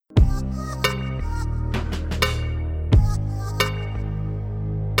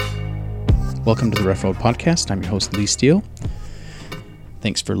Welcome to the Rough Road Podcast. I'm your host, Lee Steele.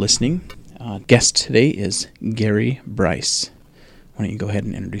 Thanks for listening. Guest today is Gary Bryce. Why don't you go ahead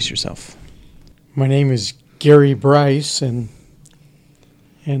and introduce yourself? My name is Gary Bryce, and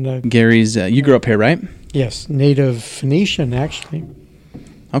Gary's, you grew up here, right? yes, native Phoenician, actually.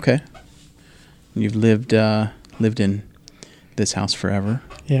 Okay. You've lived in this house forever.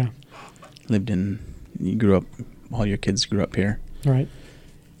 Yeah, You grew up, all your kids grew up here. right.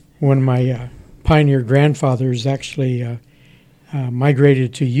 One of my pioneer grandfathers actually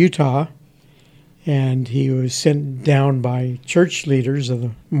migrated to Utah, and he was sent down by church leaders of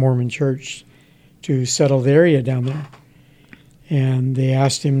the Mormon church to settle the area down there. And they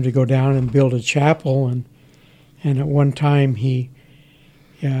asked him to go down and build a chapel, and at one time he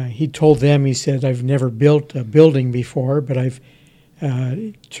told them, he said, "I've never built a building before, but I've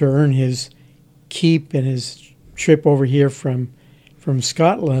to earn his keep and his trip over here from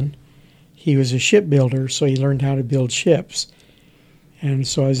Scotland, he was a shipbuilder, so he learned how to build ships. And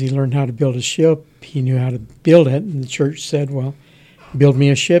so as he learned how to build a ship, he knew how to build it, and the church said, well, build me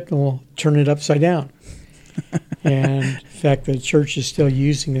a ship and we'll turn it upside down." And in fact, the church is still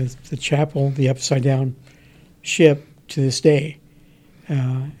using the chapel, the upside down ship, to this day.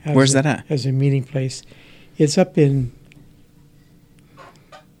 Where's that at? As a meeting place. It's up in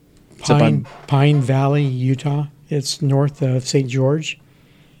Pine Valley, Utah. It's north of St. George.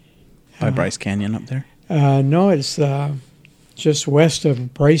 By Bryce Canyon up there? No, it's just west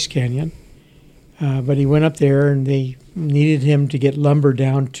of Bryce Canyon. But he went up there, and they needed him to get lumber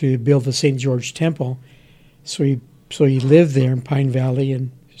down to build the St. George Temple. So he lived there in Pine Valley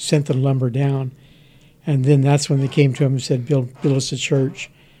and sent the lumber down. And then that's when they came to him and said, build us a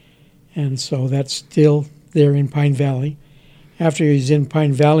church. And so that's still there in Pine Valley. After he was in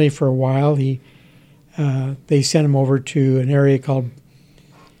Pine Valley for a while, they sent him over to an area called,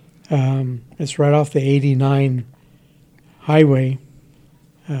 it's right off the 89 highway,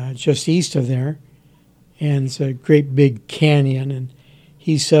 just east of there. And it's a great big canyon, and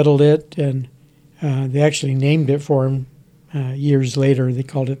he settled it, and they actually named it for him years later. They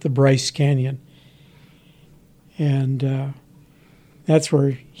called it the Bryce Canyon. And that's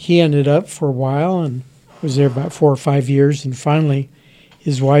where he ended up for a while and was there about 4 or 5 years. And finally,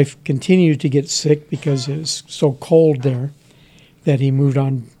 his wife continued to get sick because it was so cold there that he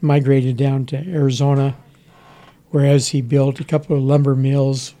migrated down to Arizona, whereas he built a couple of lumber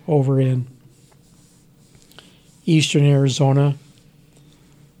mills over in eastern Arizona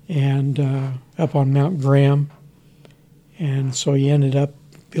and up on Mount Graham. And so he ended up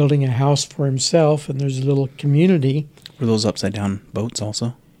building a house for himself, and there's a little community. Were those upside-down boats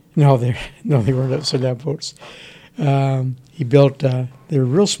also? No, they weren't upside-down boats. He built, they were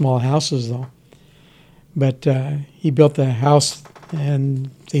real small houses, though. But he built the house, and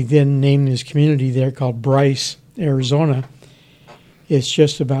they then named his community there called Bryce, Arizona. It's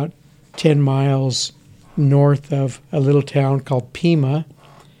just about 10 miles north of a little town called Pima.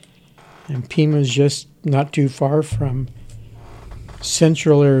 And Pima is just not too far from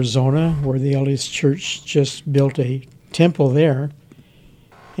central Arizona, where the LDS Church just built a temple there.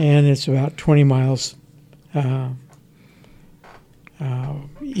 And it's about 20 miles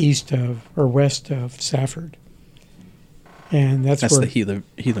east of or west of Safford. And that's where the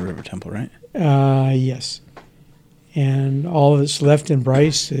Gila River Temple, right? Yes. And all that's left in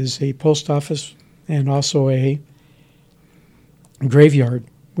Bryce is a post office and also a graveyard,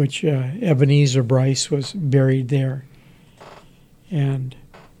 which Ebenezer Bryce was buried there. And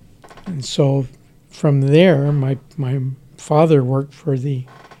so from there, my father worked for the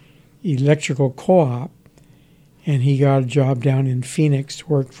electrical co-op, and he got a job down in Phoenix to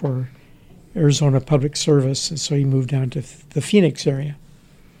work for Arizona Public Service, and so he moved down to the Phoenix area,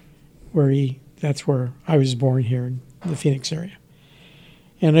 that's where I was born, here in the Phoenix area.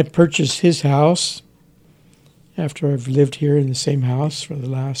 And I purchased his house after I've lived here in the same house for the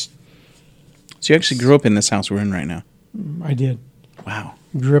last... So you actually grew up in this house we're in right now? I did. Wow.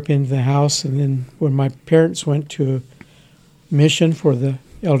 Grew up in the house, and then when my parents went to mission for the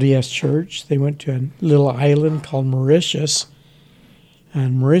LDS Church, they went to a little island called Mauritius.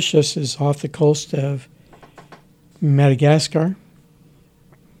 And Mauritius is off the coast of Madagascar,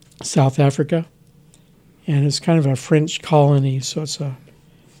 South Africa. And it's kind of a French colony, so it's a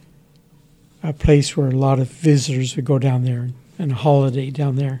place where a lot of visitors would go down there and holiday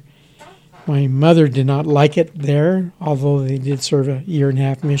down there. My mother did not like it there, although they did serve a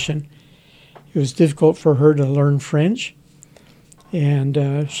 1.5-year mission. It was difficult for her to learn French,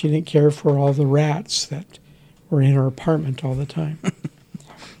 and she didn't care for all the rats that were in her apartment all the time.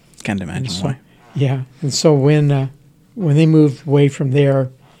 Can't imagine why. Yeah, and so when they moved away from there,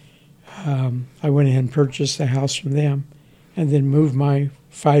 I went ahead and purchased a house from them, and then moved my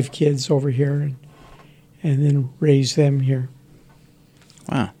 5 kids over here, and then raised them here.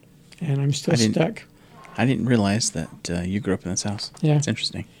 Wow. And I'm still stuck. I didn't realize that you grew up in this house. Yeah. It's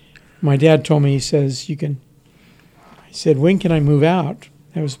interesting. My dad told me, he says, I said, when can I move out?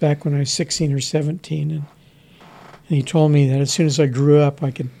 That was back when I was 16 or 17. And he told me that as soon as I grew up, I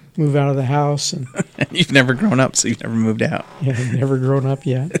could move out of the house. And You've never grown up, so you've never moved out. yeah, I've never grown up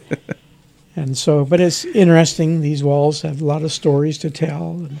yet. And so, but it's interesting. These walls have a lot of stories to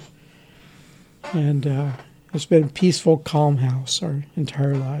tell. And it's been a peaceful, calm house our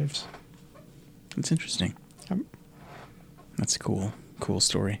entire lives. That's interesting. That's a cool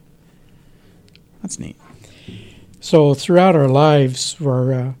story. That's neat. So throughout our lives,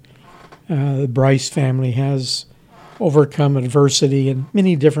 the Bryce family has overcome adversity in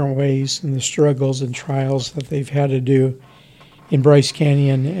many different ways, and the struggles and trials that they've had to do. In Bryce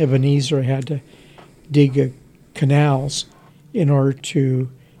Canyon, Ebenezer had to dig canals in order to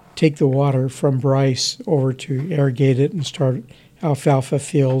take the water from Bryce over to irrigate it and start alfalfa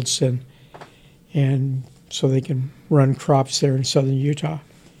fields, and so they can run crops there in southern Utah.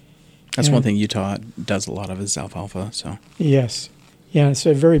 That's one thing Utah does a lot of is alfalfa. So yes, yeah, it's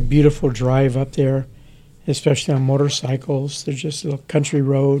a very beautiful drive up there, especially on motorcycles. There's just little country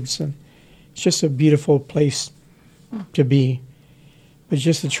roads, and it's just a beautiful place to be. But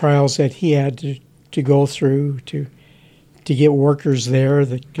just the trials that he had to go through to get workers there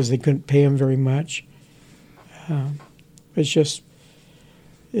because they couldn't pay him very much. It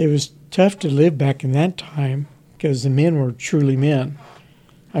was tough to live back in that time because the men were truly men.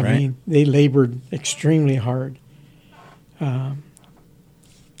 I mean, they labored extremely hard. And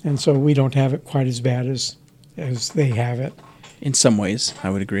so we don't have it quite as bad as they have it. in some ways, I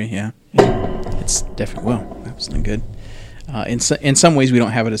would agree, yeah. It's definitely, well, that wasn't good. In some ways, we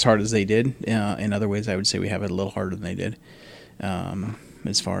don't have it as hard as they did. In other ways, I would say we have it a little harder than they did.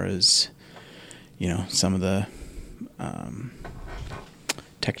 As far as, some of the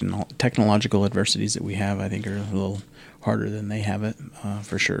technological adversities that we have, I think are a little harder than they have it,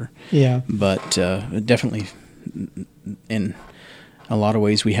 for sure. Yeah. But definitely, in a lot of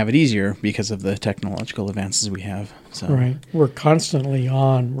ways, we have it easier because of the technological advances we have. So. Right. We're constantly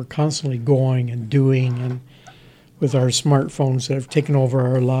on. We're constantly going and doing, and with our smartphones that have taken over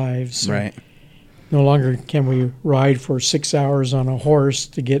our lives. Right. No longer can we ride for 6 hours on a horse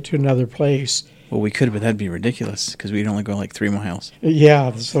to get to another place. Well, we could, but that'd be ridiculous because we'd only go like 3 miles. Yeah,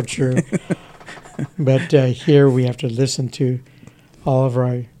 that's so true. But here we have to listen to all of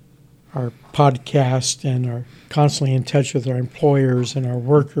our podcast and are constantly in touch with our employers and our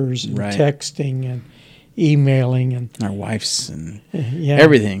workers and right. texting and emailing and our wives and yeah,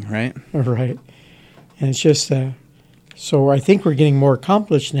 everything, right? Right. And it's just so I think we're getting more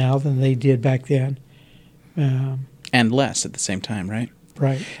accomplished now than they did back then. And less at the same time, right?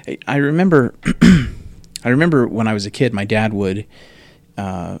 Right. I remember when I was a kid, my dad would,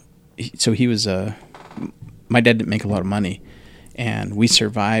 my dad didn't make a lot of money, and we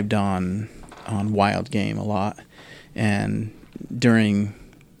survived on wild game a lot. And during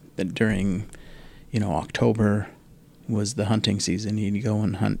October was the hunting season. He'd go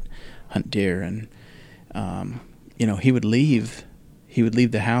and hunt deer, and he would leave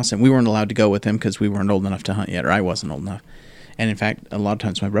the house, and we weren't allowed to go with him because we weren't old enough to hunt yet, or I wasn't old enough. And in fact, a lot of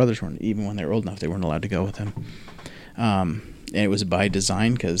times my brothers weren't, even when they were old enough, they weren't allowed to go with him. And it was by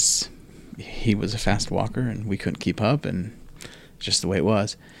design because he was a fast walker and we couldn't keep up, and just the way it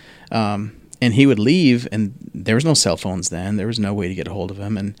was. And he would leave, and there was no cell phones then. There was no way to get a hold of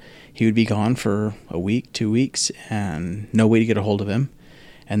him. And he would be gone for a week, 2 weeks, and no way to get a hold of him.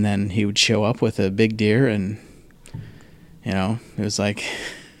 And then he would show up with a big deer, and, it was like,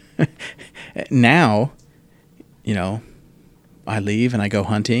 now, I leave and I go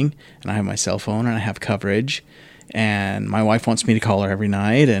hunting, and I have my cell phone and I have coverage, and my wife wants me to call her every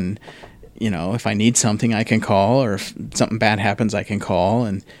night, and if I need something I can call, or if something bad happens I can call,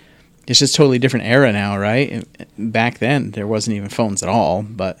 and it's just a totally different era now, right? Back then there wasn't even phones at all,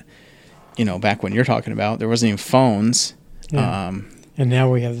 but back when you're talking about, there wasn't even phones. Yeah. And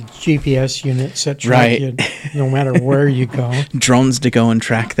now we have the GPS units that track right. you no matter where you go. Drones to go and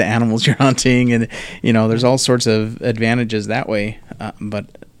track the animals you're hunting, and there's all sorts of advantages that way. But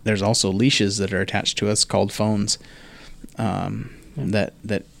there's also leashes that are attached to us called phones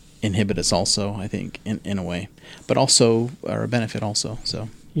that inhibit us also, I think, in a way, but also are a benefit also. So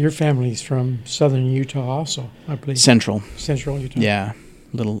your family's from southern Utah also, I believe. Central Utah. Yeah,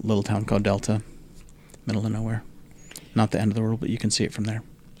 little town called Delta, middle of nowhere. Not the end of the world, but you can see it from there.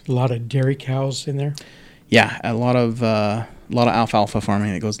 A lot of dairy cows in there. Yeah, a lot of alfalfa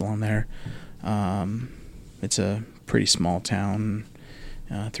farming that goes along there. It's a pretty small town,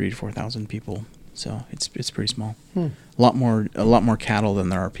 3,000 to 4,000 people, so it's pretty small. A lot more cattle than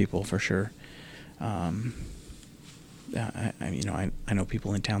there are people for sure. I know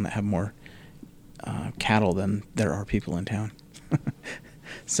people in town that have more cattle than there are people in town.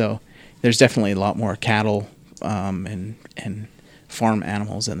 So there's definitely a lot more cattle and farm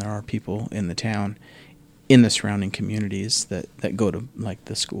animals than there are people in the town, in the surrounding communities that go to like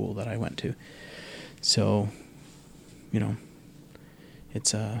the school that I went to. So,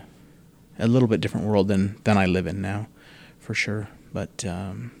 it's a little bit different world than I live in now, for sure. But it's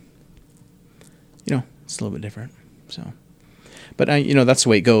a little bit different. So, but that's the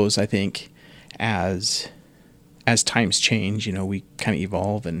way it goes. I think as times change, we kind of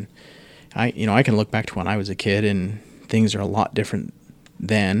evolve, and I can look back to when I was a kid, and things are a lot different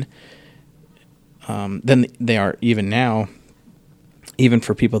then than they are even now. Even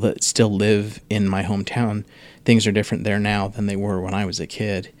for people that still live in my hometown, things are different there now than they were when I was a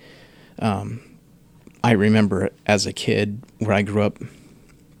kid. I remember as a kid where I grew up,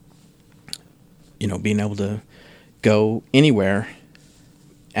 being able to go anywhere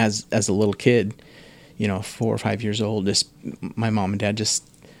as a little kid, 4 or 5 years old. Just my mom and dad just,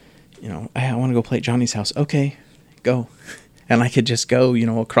 I want to go play at Johnny's house. Okay, go. And I could just go,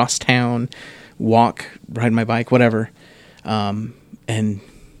 across town, walk, ride my bike, whatever. And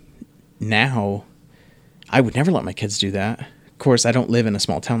now I would never let my kids do that. Of course, I don't live in a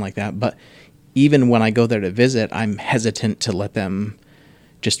small town like that, but even when I go there to visit, I'm hesitant to let them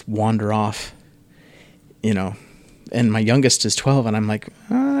just wander off, and my youngest is 12, and I'm like,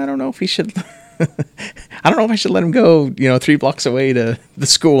 I don't know if he should, I don't know if I should let him go, 3 blocks away to the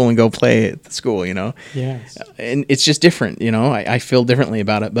school and go play at the school, Yes. And it's just different, I feel differently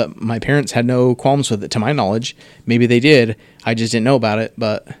about it, but my parents had no qualms with it, to my knowledge. Maybe they did. I just didn't know about it,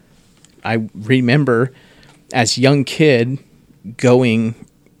 but I remember as a young kid going,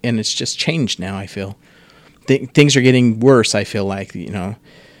 and it's just changed now, I feel. Things are getting worse, I feel like,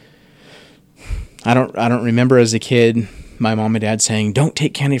 I don't remember as a kid my mom and dad saying, don't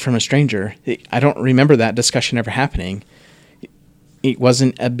take candy from a stranger. I don't remember that discussion ever happening. It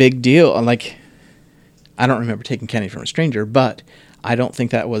wasn't a big deal. Like, I don't remember taking candy from a stranger, but I don't think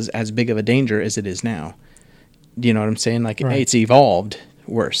that was as big of a danger as it is now. Do you know what I'm saying? Like, right. It's evolved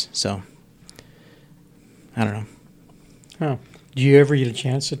worse. So, I don't know. Oh. Do you ever get a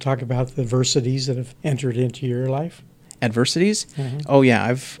chance to talk about the adversities that have entered into your life? Adversities? Mm-hmm. Oh,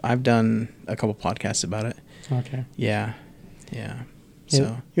 yeah. I've done a couple podcasts about it. Okay. Yeah.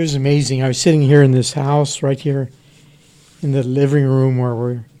 So it was amazing. I was sitting here in this house right here in the living room where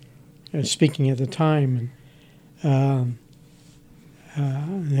we're speaking at the time, and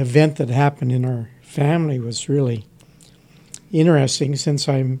an event that happened in our family was really interesting. Since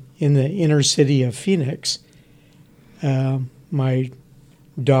I'm in the inner city of Phoenix, my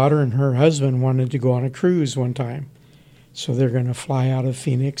daughter and her husband wanted to go on a cruise one time. So they're going to fly out of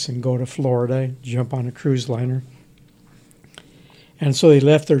Phoenix and go to Florida, jump on a cruise liner. And so they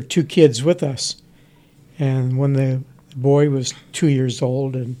left their 2 kids with us. And when the boy was 2 years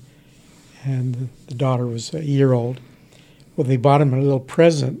old and the daughter was a year old, well, they bought him a little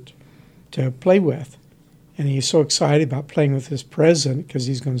present to play with. And he's so excited about playing with this present because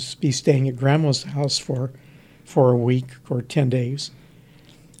he's going to be staying at Grandma's house for a week or 10 days.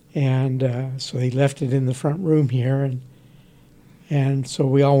 And so they left it in the front room here. And so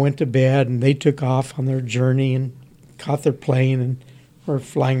we all went to bed, and they took off on their journey and caught their plane and were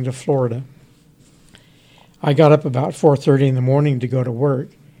flying to Florida. I got up about 4:30 in the morning to go to work.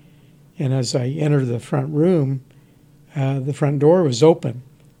 And as I entered the front room, the front door was open.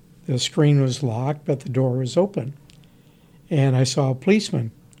 The screen was locked, but the door was open. And I saw a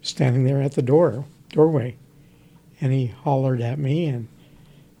policeman standing there at the doorway. And he hollered at me, and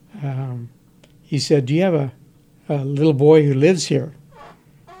he said, "Do you have a little boy who lives here?"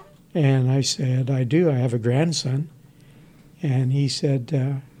 And I said, "I do. I have a grandson." And he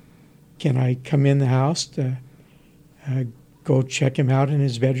said, "Can I come in the house to go check him out in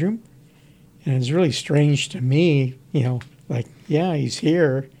his bedroom?" And it's really strange to me, like, yeah, he's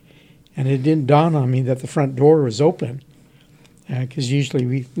here. And it didn't dawn on me that the front door was open, because usually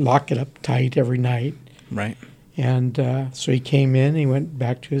we lock it up tight every night. Right. And so he came in, he went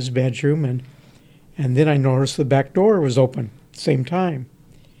back to his bedroom, and then I noticed the back door was open at the same time.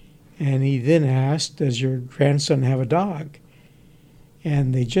 And he then asked, "Does your grandson have a dog?"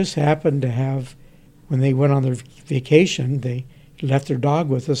 And they just happened to have, when they went on their vacation, they left their dog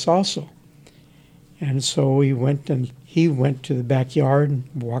with us also. And so he went to the backyard and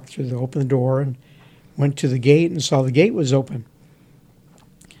walked through opened the door and went to the gate and saw the gate was open.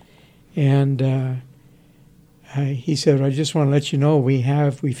 And he said, I just want to let you know we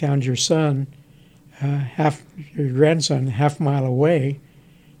found your son, your grandson, half a mile away,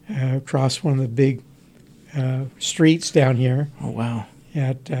 across one of the big streets down here. Oh, wow.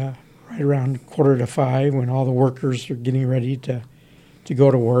 At right around 4:45 when all the workers are getting ready to go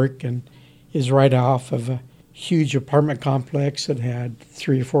to work, and is right off of a huge apartment complex that had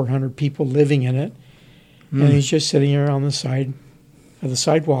 300 or 400 people living in it. And he's just sitting here on the side of the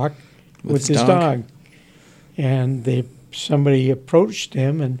sidewalk with his dog. And somebody approached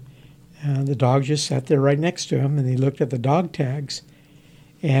him, and the dog just sat there right next to him, and he looked at the dog tags,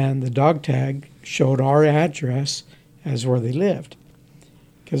 and the dog tag showed our address as where they lived.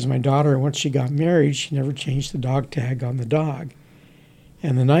 Because my daughter, once she got married, she never changed the dog tag on the dog.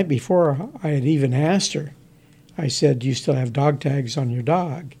 And the night before, I had even asked her, I said, do you still have dog tags on your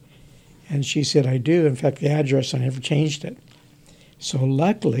dog? And she said, I do. In fact, the address, I never changed it. So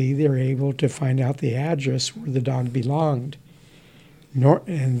luckily, they were able to find out the address where the dog belonged.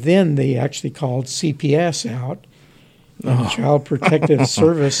 And then they actually called CPS out. And Child Protective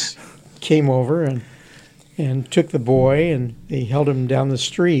Service came over and took the boy, and they held him down the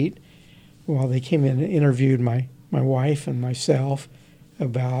street while they came in and interviewed my wife and myself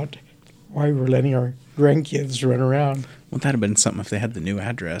about why we were letting our grandkids run around. Wouldn't that have been something if they had the new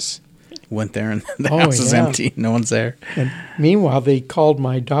address? Went there and the house is empty. No one's there. And meanwhile, they called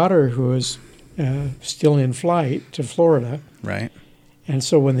my daughter, who was still in flight, to Florida. Right. And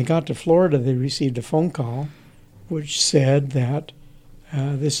so when they got to Florida, they received a phone call which said that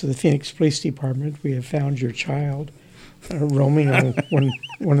this is the Phoenix Police Department. We have found your child roaming on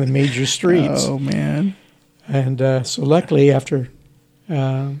one of the major streets. Oh, man. And so luckily, after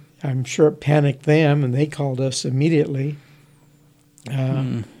I'm sure it panicked them, and they called us immediately.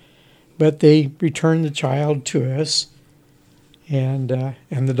 But they returned the child to us, and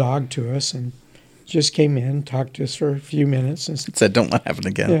the dog to us, and just came in, talked to us for a few minutes, and said, "Don't let it happen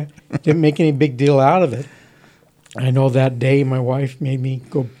again." Yeah, didn't make any big deal out of it. I know that day my wife made me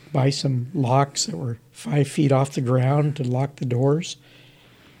go buy some locks that were 5 feet off the ground to lock the doors,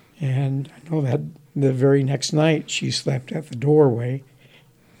 and I know that the very next night she slept at the doorway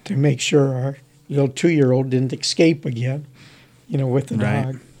to make sure our little 2-year-old didn't escape again, with the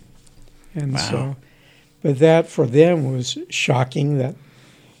dog. And so, but that for them was shocking.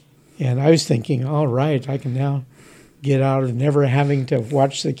 And I was thinking, all right, I can now get out of never having to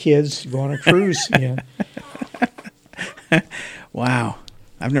watch the kids go on a cruise again. Wow,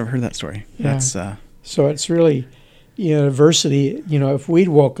 I've never heard that story. Yeah. That's so it's really adversity. If we'd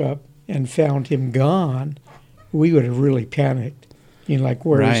woke up and found him gone, we would have really panicked. Like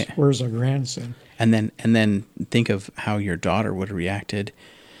where's our grandson? And then think of how your daughter would have reacted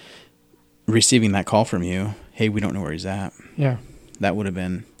receiving that call from you. Hey, we don't know where he's at. Yeah, that would have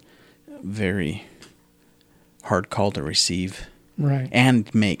been a very hard call to receive, right?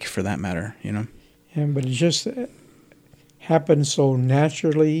 And make, for that matter. But it just happened so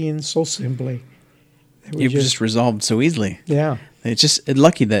naturally and so simply. It just resolved so easily. Yeah, it's just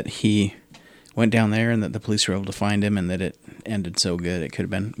lucky that he went down there and that the police were able to find him, and that it ended so good. It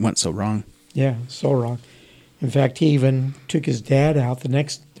could have went so wrong. Yeah, so wrong. In fact, he even took his dad out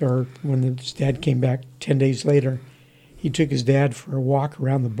when his dad came back 10 days later, he took his dad for a walk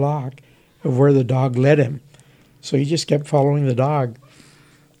around the block of where the dog led him. So he just kept following the dog.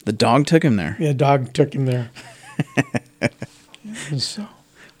 The dog took him there? Yeah, the dog took him there. So.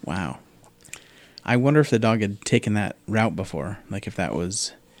 Wow. I wonder if the dog had taken that route before, like if that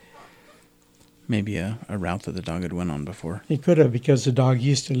was maybe a route that the dog had went on before. He could have, because the dog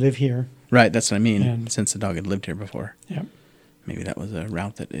used to live here. Right, that's what I mean, since the dog had lived here before. Yep. Maybe that was a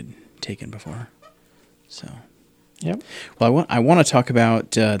route that it had taken before. So. Yep. Well, I want to talk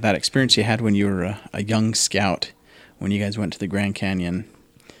about that experience you had when you were a young scout, when you guys went to the Grand Canyon.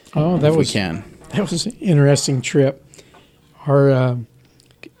 Oh, that was an interesting trip.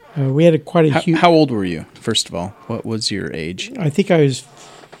 We had quite a huge... How old were you, first of all? What was your age? I think I was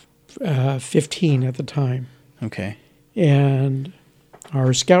 15 at the time. Okay. And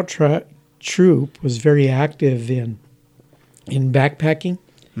our scout troop was very active in backpacking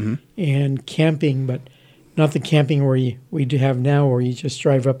and camping, but not the camping where we do have now, where you just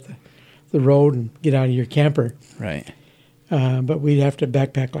drive up the road and get out of your camper. Right. But we'd have to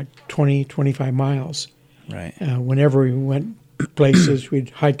backpack like 20, 25 miles. Right. Whenever we went places, we'd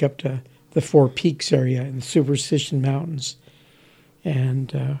hike up to the Four Peaks area in the Superstition Mountains.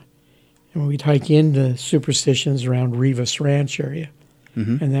 And we'd hike into Superstitions around Rivas Ranch area.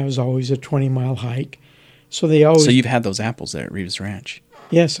 Mm-hmm. And that was always a 20-mile hike. So you've had those apples there at Rivas Ranch?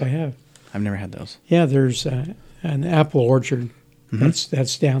 Yes, I have. I've never had those. Yeah, there's an apple orchard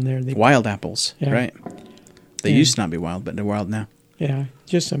that's down there. Wild apples, Yeah. right? They used to not be wild, but they're wild now. Yeah,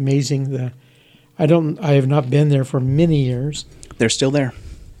 just amazing. I have not been there for many years. They're still there.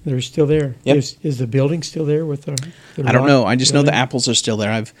 They're still there. Yep. Is the building still there with the I don't rock know. I just know the building? apples are still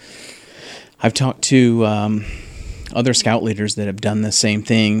there. I've talked to other scout leaders that have done the same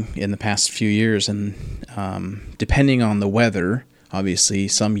thing in the past few years, and depending on the weather, obviously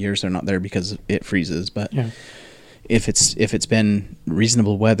some years they're not there because it freezes. But Yeah. if it's been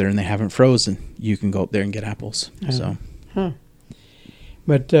reasonable weather and they haven't frozen, you can go up there and get apples. So Huh.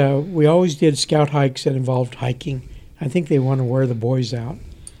 But we always did scout hikes that involved hiking. I think they want to wear the boys out.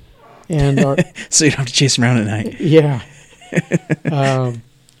 And so you don't have to chase them around at night. yeah.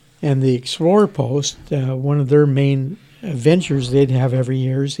 And the Explorer Post, one of their main adventures they'd have every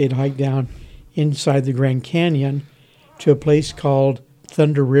year is they'd hike down inside the Grand Canyon to a place called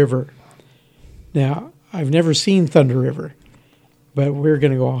Thunder River. Now, I've never seen Thunder River, but we're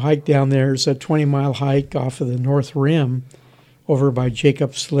going to go hike down there. It's a 20-mile hike off of the North Rim over by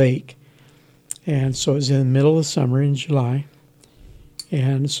Jacobs Lake. And so it was in the middle of the summer in July.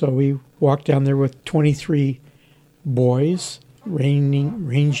 And so we walked down there with 23 boys,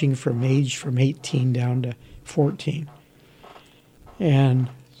 ranging from age from 18 down to 14. And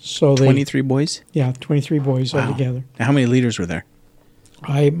so 23 boys? Yeah, 23 boys Wow. altogether. Now, how many leaders were there?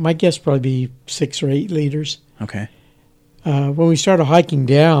 My guess probably be 6 or 8 leaders. Okay. When we started hiking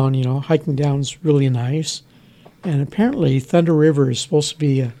down, hiking down's really nice. And apparently Thunder River is supposed to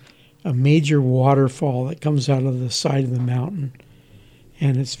be a major waterfall that comes out of the side of the mountain.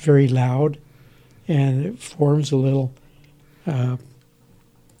 And it's very loud. And it forms a little,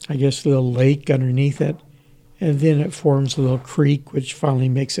 little lake underneath it. And then it forms a little creek, which finally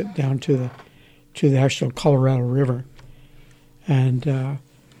makes it down to the actual Colorado River. And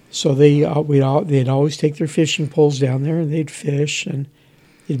so they'd always take their fishing poles down there, and they'd fish, and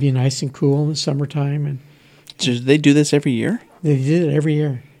it'd be nice and cool in the summertime. And So they do this every year? they did it every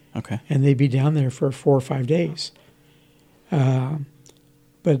year, Okay. and they'd be down there for 4 or 5 days.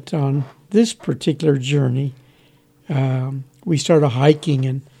 But on this particular journey, we started hiking,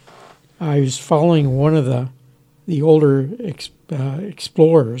 and I was following one of the older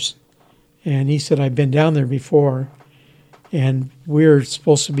explorers, and he said, I've been down there before, and we're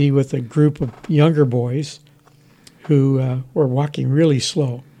supposed to be with a group of younger boys who were walking really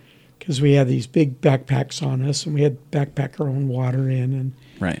slow because we had these big backpacks on us, and we had to backpack our own water in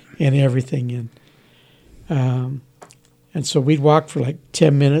Right. and everything in. And so we'd walk for like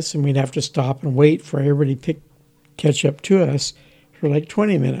 10 minutes, and we'd have to stop and wait for everybody to catch up to us for like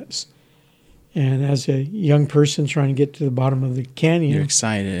 20 minutes. And as a young person trying to get to the bottom of the canyon, You're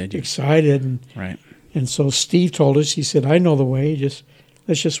excited. excited. Right. And so Steve told us, he said, I know the way.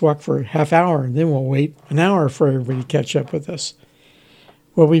 Let's just walk for a half hour, and then we'll wait an hour for everybody to catch up with us.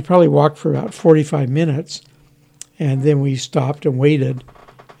 Well, we probably walked for about 45 minutes, and then we stopped and waited,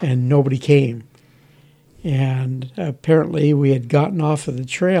 and nobody came. And apparently we had gotten off of the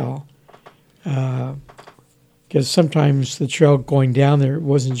trail because sometimes the trail going down there, it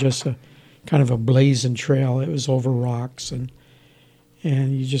wasn't just a kind of a blazing trail. It was over rocks, and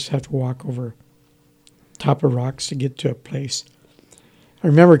you just have to walk over top of rocks to get to a place. I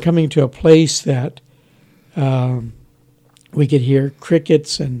remember coming to a place that we could hear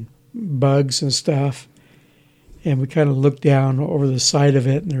crickets and bugs and stuff, and we kind of looked down over the side of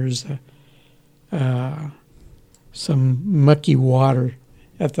it, and there's some mucky water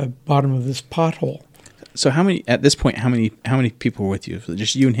at the bottom of this pothole. So how many people were with you? Was it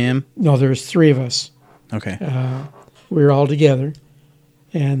just you and him? No, there's 3 of us. Okay. We were all together,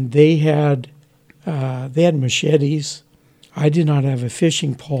 and they had machetes. I did not have a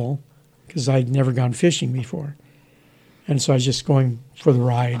fishing pole because I'd never gone fishing before, and so I was just going for the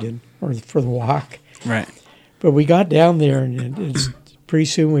ride or for the walk. Right. But we got down there, and pretty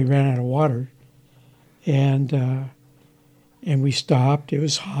soon we ran out of water, and we stopped. It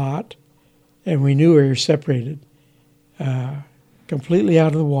was hot, and we knew we were separated, completely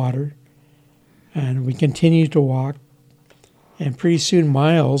out of the water, and we continued to walk. And pretty soon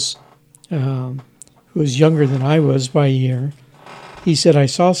Miles, who was younger than I was by a year, he said, I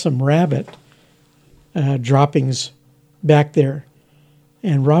saw some rabbit droppings back there,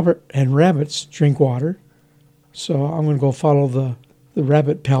 and rabbits drink water, so I'm going to go follow the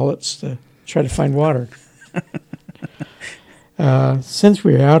rabbit pellets to try to find water. Since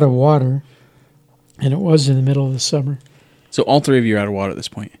we were out of water, and it was in the middle of the summer, So all 3 of you are out of water at this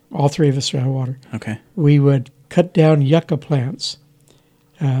point. all 3 of us are out of water, Okay. we would cut down yucca plants,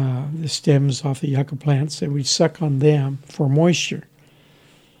 the stems off the yucca plants, and we'd suck on them for moisture.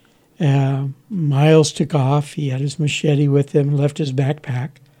 Miles took off. He had his machete with him, left his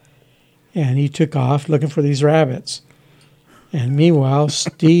backpack, and he took off looking for these rabbits. And meanwhile,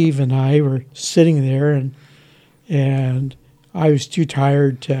 Steve and I were sitting there, and I was too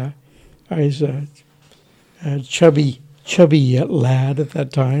tired to. I was a chubby lad at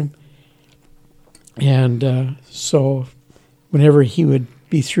that time, and so whenever he would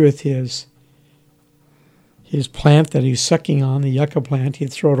be through with his plant that he was sucking on, the yucca plant,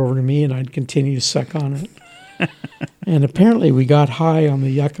 he'd throw it over to me, and I'd continue to suck on it. And apparently we got high on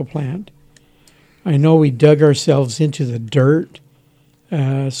the yucca plant. I know we dug ourselves into the dirt,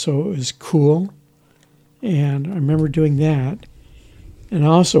 so it was cool. And I remember doing that. And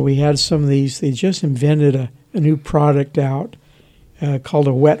also we had some of these, they just invented a new product out called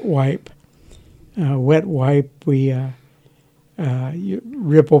a wet wipe. Wet wipe, you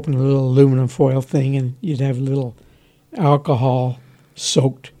rip open a little aluminum foil thing, and you'd have a little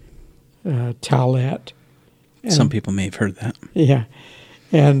alcohol-soaked towelette. And, some people may have heard that. Yeah,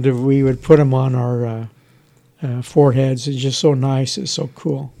 and we would put them on our foreheads. It's just so nice. It's so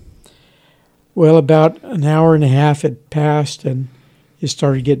cool. Well, about an hour and a half had passed, and it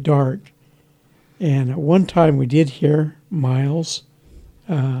started to get dark. And at one time, we did hear Miles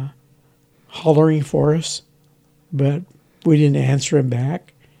hollering for us, but we didn't answer him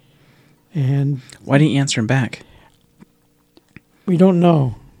back. And why didn't you answer him back? We don't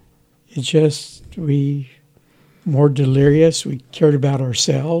know. It's just we more delirious. We cared about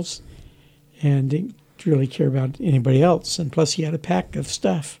ourselves and didn't really care about anybody else. And plus, he had a pack of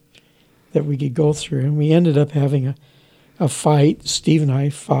stuff that we could go through. And we ended up having a fight. Steve and I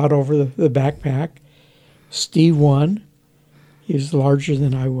fought over the backpack. Steve won. He was larger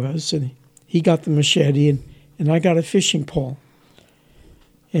than I was, and he got the machete, and I got a fishing pole.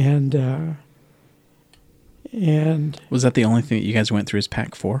 And was that the only thing that you guys went through his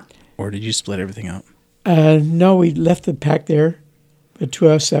pack for, or did you split everything up? No, we left the pack there, but to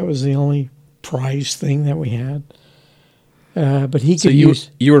us that was the only prize thing that we had. But he could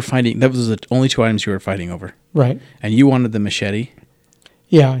use. You were fighting. That was the only two items you were fighting over, right? And you wanted the machete.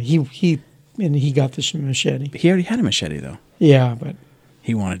 Yeah, he got the machete. He already had a machete though. Yeah, but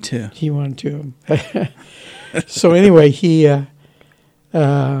he wanted to. He wanted to. So anyway,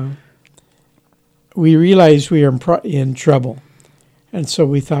 we realized we were in trouble, and so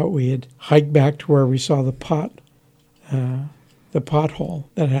we thought we had hiked back to where we saw the pothole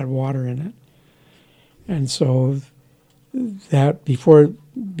that had water in it, and so that before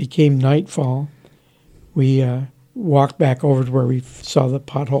it became nightfall, we walked back over to where we saw the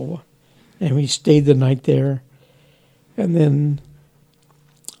pothole, and we stayed the night there, and then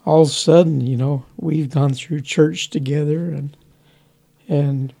all of a sudden, we've gone through church together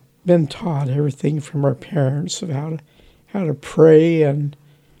and been taught everything from our parents of how to pray and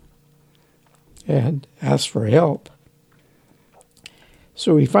ask for help.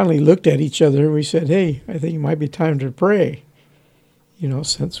 So we finally looked at each other and we said, "Hey, I think it might be time to pray."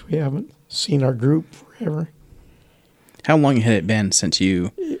 Since we haven't seen our group forever. How long had it been since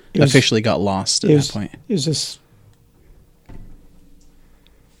you officially got lost at that point? It was this.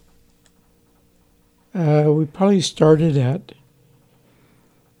 We probably started at.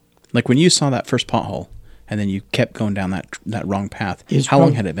 Like when you saw that first pothole, and then you kept going down that wrong path. How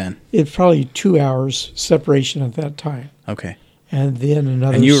long had it been? It's probably 2 hours separation at that time. Okay. And then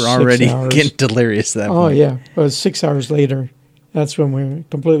another. And you were already 6 hours. getting delirious at that point. Oh yeah, it was 6 hours later. That's when we were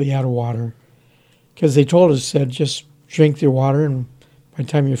completely out of water, because they told us that just drink the water, and by the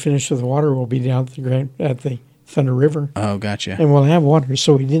time you're finished with the water, we'll be down at the Thunder River. Oh, gotcha. And we'll have water,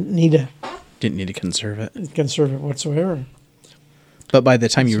 so we didn't need to conserve it whatsoever. But by the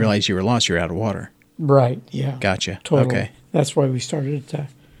time you realized you were lost, you were out of water. Right. Yeah. Gotcha. Totally. Okay. That's why we started to.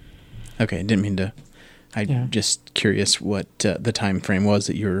 Okay, didn't mean to. Just curious what the time frame was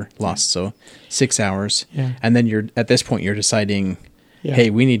that you were lost. So 6 hours. Yeah. And then at this point you're deciding, hey,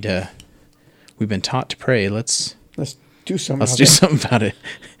 we've been taught to pray. Let's do something. Let's do something about it.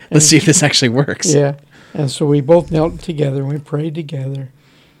 Let's see if this actually works. Yeah. And so we both knelt together and we prayed together,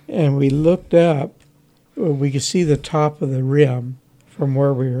 and we looked up. We could see the top of the rim from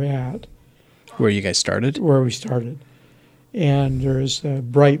where we were at. Where you guys started? Where we started. And there's a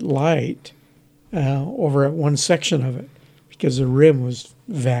bright light over at one section of it, because the rim was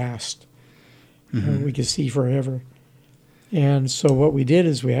vast. Mm-hmm. We could see forever. And so what we did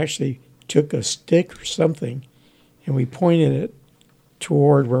is we actually took a stick or something and we pointed it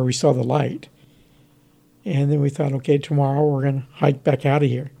toward where we saw the light. And then we thought, okay, tomorrow we're going to hike back out of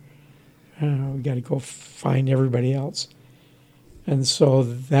here. We got to go find everybody else. And so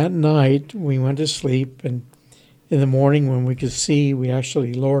that night we went to sleep, and in the morning when we could see, we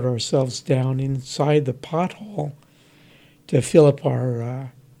actually lowered ourselves down inside the pothole to fill up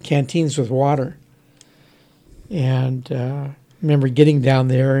our canteens with water. And remember getting down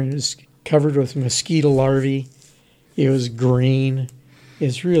there, and it was covered with mosquito larvae. It was green.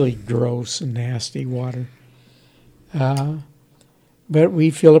 It's really gross and nasty water. But we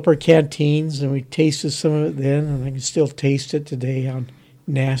filled up our canteens, and we tasted some of it then, and I can still taste it today, how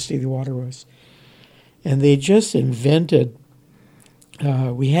nasty the water was. And they just invented,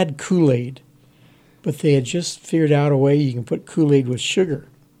 we had Kool-Aid, but they had just figured out a way you can put Kool-Aid with sugar.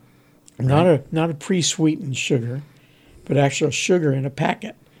 Right. Not a pre-sweetened sugar, but actual sugar in a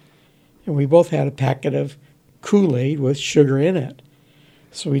packet. And we both had a packet of Kool-Aid with sugar in it.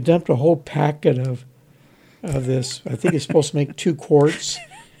 So we dumped a whole packet of this. I think it's supposed to make 2 quarts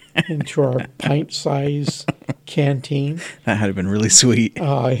into our pint-size canteen. That had been really sweet.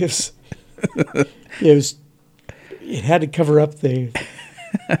 It had to cover up the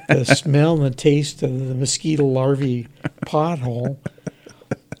smell and the taste of the mosquito larvae pothole.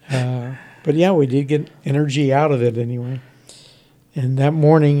 But yeah, we did get energy out of it anyway. And that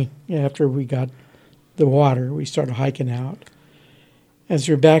morning, after we got the water, we started hiking out. As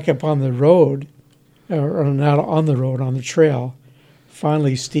we were back up on the road, or not on the road, on the trail,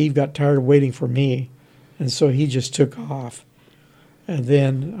 finally Steve got tired of waiting for me, and so he just took off. And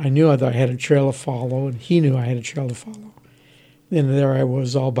then I knew that I had a trail to follow, and he knew I had a trail to follow. Then there I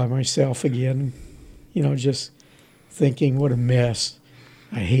was all by myself again, just thinking, what a mess.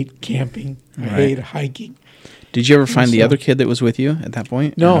 I hate camping. I hate hiking. Did you ever find the other kid that was with you at that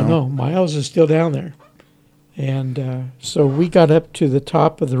point? No. Miles is still down there. And so we got up to the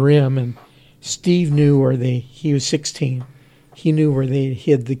top of the rim, and Steve knew where he was 16. He knew where they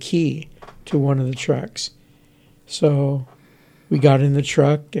hid the key to one of the trucks. So we got in the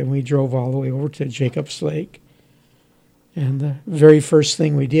truck, and we drove all the way over to Jacobs Lake. And the very first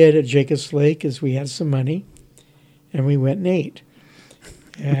thing we did at Jacobs Lake is we had some money, and we went and ate.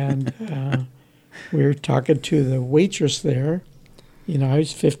 And we were talking to the waitress there. I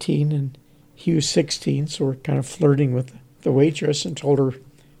was 15, and he was 16, so we're kind of flirting with the waitress and told her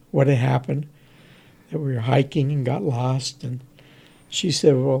what had happened, that we were hiking and got lost. And she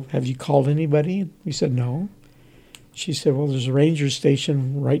said, well, have you called anybody? And we said, no. She said, well, there's a ranger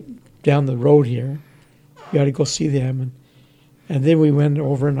station right down the road here. You got to go see them. And then we went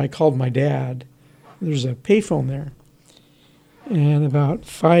over, and I called my dad. There's a payphone there. And about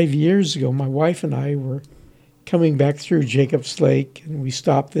 5 years ago, my wife and I were coming back through Jacobs Lake, and we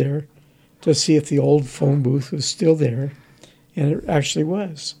stopped there to see if the old phone booth was still there. And it actually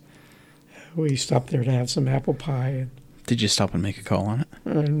was. We stopped there to have some apple pie. Did you stop and make a call on it?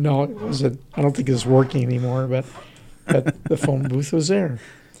 No, it wasn't. I don't think it was working anymore, but the phone booth was there.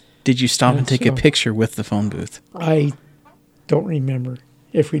 Did you stop and take a picture with the phone booth? I don't remember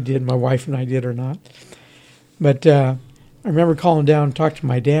if we did. My wife and I did or not. But I remember calling down and talking to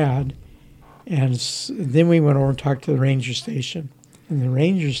my dad, and then we went over and talked to the ranger station. And the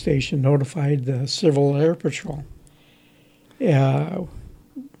ranger station notified the Civil Air Patrol,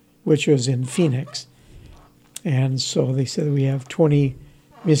 which was in Phoenix. And so they said we have 21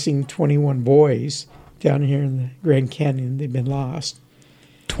 boys down here in the Grand Canyon. They've been lost.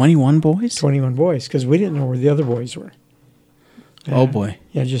 21 boys? 21 boys, because we didn't know where the other boys were. Oh, boy.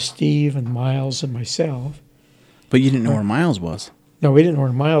 Yeah, just Steve and Miles and myself. But you didn't know where Miles was? No, we didn't know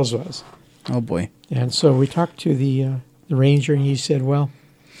where Miles was. Oh, boy. And so we talked to the ranger, and he said, I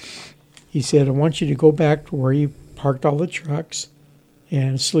want you to go back to where you parked all the trucks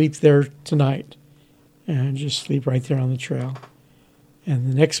and sleep there tonight. And just sleep right there on the trail. And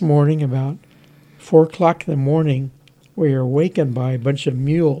the next morning, about 4 o'clock in the morning, we were awakened by a bunch of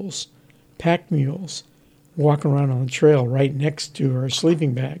mules, pack mules, walking around on the trail right next to our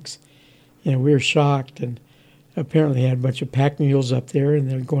sleeping bags. We were shocked, and apparently had a bunch of pack mules up there, and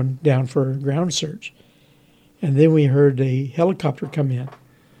they're going down for a ground search. And then we heard a helicopter come in.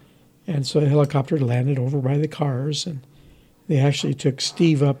 And so the helicopter landed over by the cars, and they actually took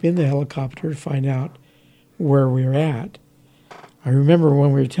Steve up in the helicopter to find out where we were at. I remember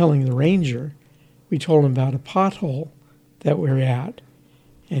when we were telling the ranger, we told him about a pothole that we were at.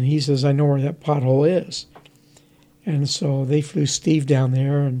 And he says, I know where that pothole is. And so they flew Steve down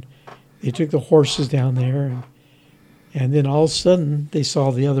there, and they took the horses down there. And then all of a sudden, they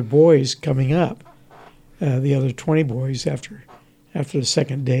saw the other boys coming up, the other 20 boys. After the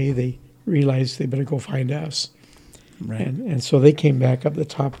second day, they realized they better go find us. Right. And so they came back up the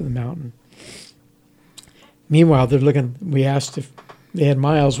top of the mountain. Meanwhile, they're looking. We asked if they had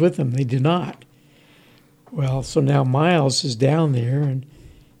Miles with them. They did not. Well, so now Miles is down there, and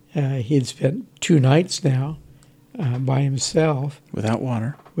he had spent 2 nights now by himself Without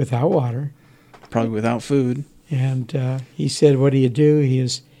water. without water. Probably without food. And he said what he'd do, he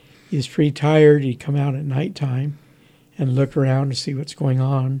was pretty tired. He'd come out at nighttime and look around to see what's going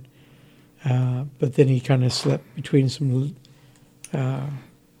on. But then he kind of slept between some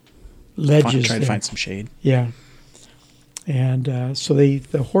ledges. Try to there. find some shade. Yeah. And so the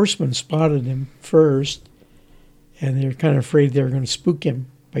horsemen spotted him first, and they were kind of afraid they were going to spook him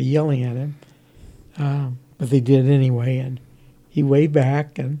by yelling at him. But they did anyway, and he waved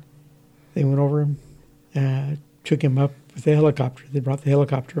back, and they went over him, took him up with the helicopter. They brought the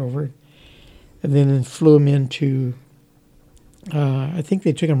helicopter over, and then flew him into, I think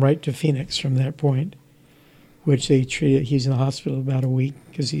they took him right to Phoenix from that point, which they treated. He's in the hospital about a week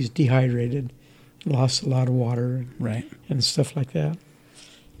because he's dehydrated, lost a lot of water, Right. and stuff like that.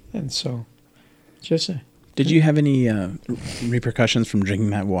 And so, just Did you have any repercussions from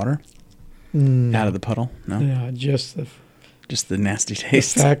drinking that water out of the puddle? No? yeah, just Just the nasty the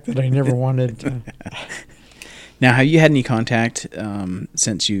taste. fact that I never wanted to. Now, have you had any contact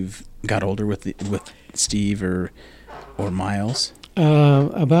since you've got older with Steve or Miles?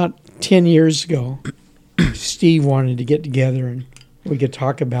 About 10 years ago, Steve wanted to get together and we could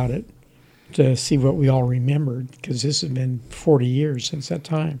talk about it to see what we all remembered, because this has been 40 years since that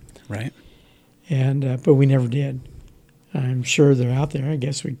time. Right. And but we never did. I'm sure they're out there. I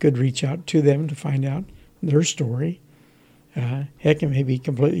guess we could reach out to them to find out their story. Heck, it may be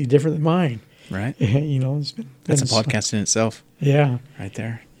completely different than mine. Right. It's been That's a so- podcast in itself, Yeah. right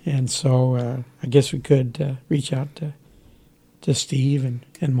there. And so I guess we could reach out to Steve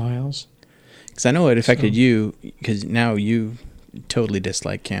and Miles. Because I know it affected So- you, because now you totally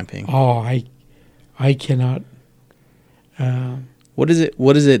dislike camping. Oh, I cannot. What is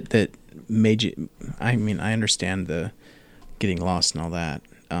it that made you? I mean, I understand the getting lost and all that,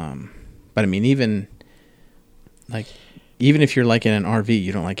 but I mean, even if you're like in an RV,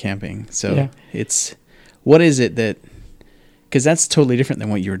 you don't like camping. So Yeah. what is it that? Because that's totally different than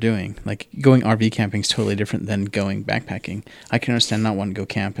what you were doing. Like going RV camping is totally different than going backpacking. I can understand not wanting to go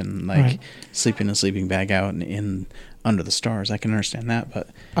camp and Right. sleep in a sleeping bag out and in under the stars. I can understand that, but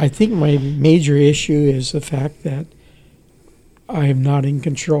I think my major issue is the fact that I am not in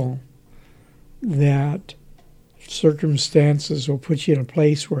control. That circumstances will put you in a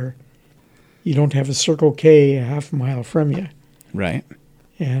place where you don't have a Circle K a half mile from you. right,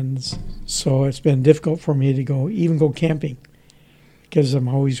 And so it's been difficult for me to go camping because I'm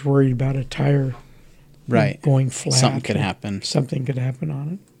always worried about a tire right, going flat. something could or happen. Something could happen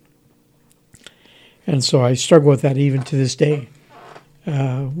on it. And so I struggle with that even to this day.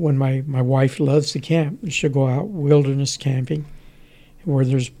 When my wife loves to camp, she'll go out wilderness camping where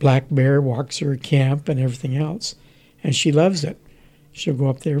there's black bear, walks her camp and everything else. And she loves it. She'll go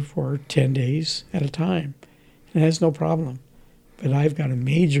up there for 10 days at a time and has no problem. But I've got a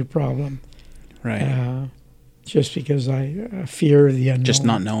major problem Right. just because I fear the unknown. Just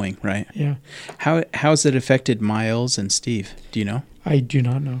not knowing, right? Yeah, How's it affected Miles and Steve? Do you know? I do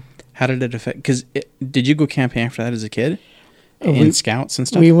not know. How did it affect? Because did you go camping after that as a kid? In We- scouts and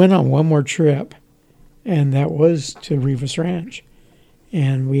stuff? We went on one more trip, and that was to Rivas Ranch.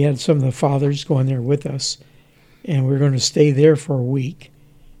 And we had some of the fathers going there with us, and we were going to stay there for a week.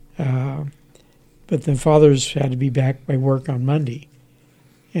 But the fathers had to be back by work on Monday.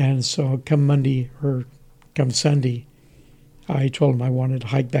 And so come Sunday, I told them I wanted to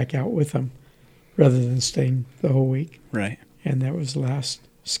hike back out with them rather than staying the whole week. Right. And that was the last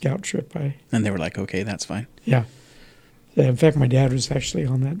scout trip And they were like, okay, that's fine. Yeah. In fact, my dad was actually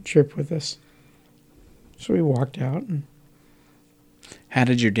on that trip with us. So we walked out. And How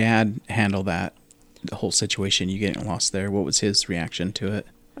did your dad handle that, the whole situation, you getting lost there? What was his reaction to it?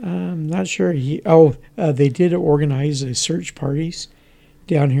 I'm not sure. They did organize a search parties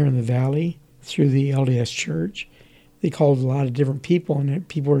down here in the valley through the LDS Church. They called a lot of different people, and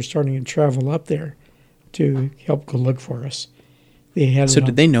people were starting to travel up there to help go look for us. They had So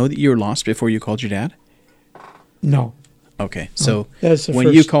did they know that you were lost before you called your dad? No. Okay. So That's the when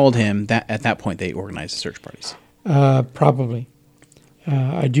first, you called him, at that point, they organized the search parties. probably.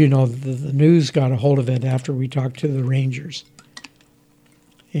 I do know that the news got a hold of it after we talked to the Rangers.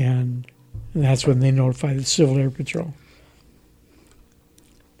 And that's when they notified the Civil Air Patrol.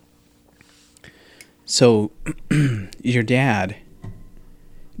 So your dad,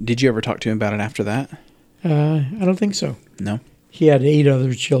 did you ever talk to him about it after that? I don't think so. No? He had 8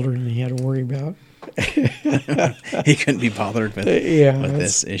 other children he had to worry about. He couldn't be bothered with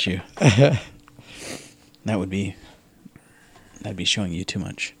this issue. That'd be showing you too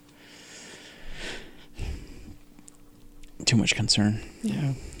much concern.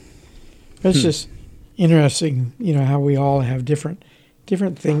 Yeah. It's just, interesting, how we all have different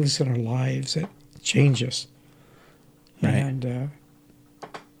things in our lives that change us. Right. And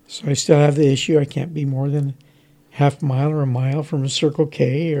so I still have the issue. I can't be more than half a mile or a mile from a Circle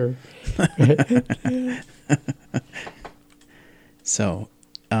K or. So,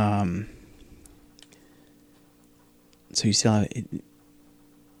 so you still have.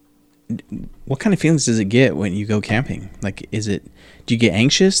 What kind of feelings does it get when you go camping? Like, do you get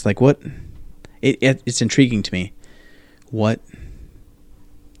anxious? Like, what? It's intriguing to me. What?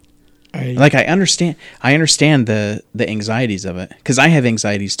 I understand the anxieties of it, because I have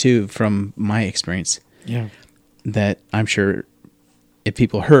anxieties too from my experience. Yeah. That I'm sure if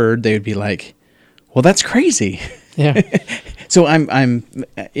people heard, they would be like, "Well, that's crazy." Yeah. So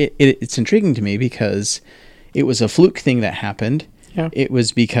it's intriguing to me because it was a fluke thing that happened. Yeah. It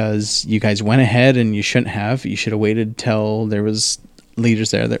was because you guys went ahead and you shouldn't have. You should have waited till there was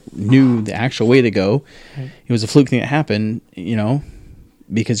leaders there that knew the actual way to go. Right. It was a fluke thing that happened,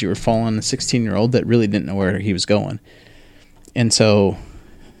 because you were following a 16-year-old that really didn't know where he was going. And so,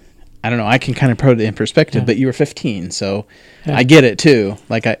 I don't know, I can kind of put it in perspective, but you were 15, so I get it too.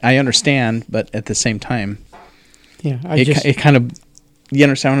 Like, I understand, but at the same time, it kind of, you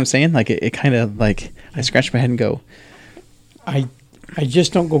understand what I'm saying? Like, it kind of, like, I scratch my head and go, I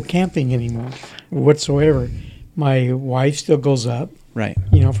just don't go camping anymore whatsoever. My wife still goes up, right?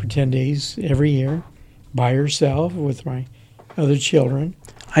 For 10 days every year by herself with my other children.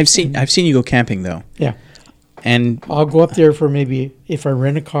 I've seen you go camping though. Yeah, and I'll go up there for maybe if I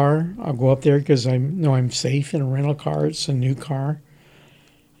rent a car. I'll go up there because I know I'm safe in a rental car. It's a new car,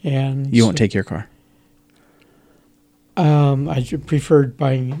 and you won't take your car. I preferred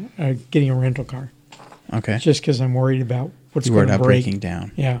getting a rental car. Okay, just because I'm worried about what's going to break. Breaking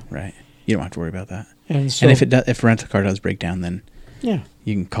down. Yeah, right. You don't have to worry about that. And if a rental car does break down, then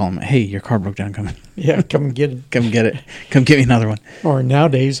you can call them. Hey, your car broke down. Come and get it. Come get it. Come get me another one. Or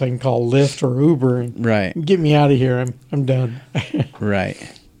nowadays, I can call Lyft or Uber and get me out of here. I'm done.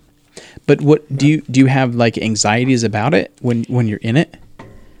 Right. But what do you have like anxieties about it when you're in it?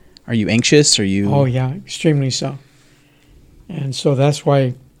 Are you anxious? Are you? Oh yeah, extremely so. And so that's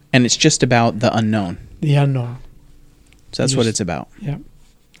why. And it's just about the unknown. The unknown. So that's what it's about. Yeah,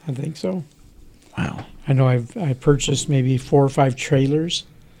 I think so. Wow. I know I purchased maybe 4 or 5 trailers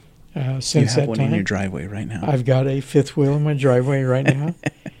since that time. You have one in your driveway right now. I've got a fifth wheel in my driveway right now.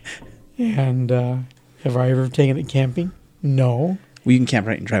 And have I ever taken it camping? No. Well, you can camp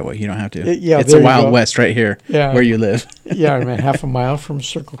right in your driveway. You don't have to. It's a Wild West right here where you live. Yeah, I'm at half a mile from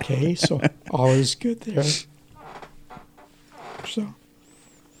Circle K, so all is good there.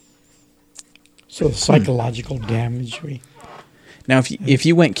 So the psychological damage Now, if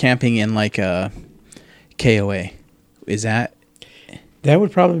you went camping in like a KOA, is that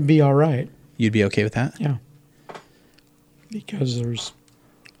would probably be all right? You'd be okay with that? Yeah, because there's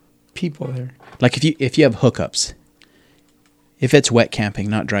people there. Like if you have hookups, if it's wet camping,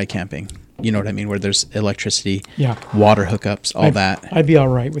 not dry camping, you know what I mean, where there's electricity, water hookups, that. I'd be all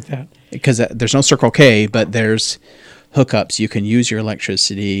right with that because there's no Circle K, but there's hookups. You can use your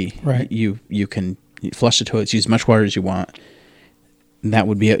electricity. Right. You can flush the toilets, use as much water as you want.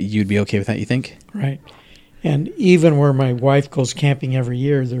 You'd be okay with that, you think? Right. And even where my wife goes camping every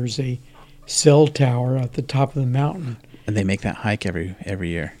year, there's a cell tower at the top of the mountain. And they make that hike every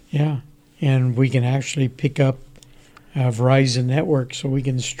year. Yeah. And we can actually pick up Verizon Network so we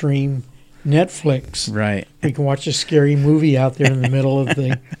can stream Netflix. Right. We can watch a scary movie out there in the middle of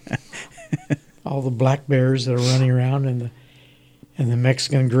all the black bears that are running around and the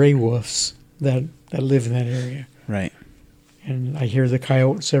Mexican gray wolves that live in that area. Right. And I hear the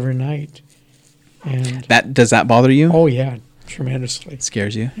coyotes every night. And does that bother you? Oh yeah, tremendously. It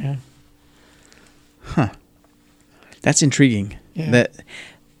scares you? Yeah. Huh. That's intriguing. Yeah. That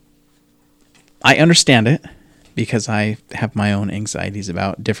I understand it because I have my own anxieties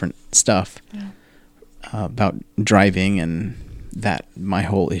about different stuff. Yeah. About driving and that my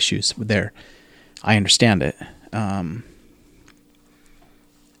whole issues there. I understand it.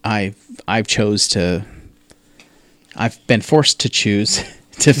 I've been forced to choose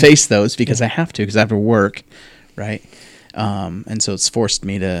to face those because I have to, because I have to work, right? And so it's forced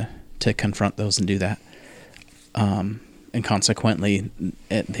me to confront those and do that. And consequently,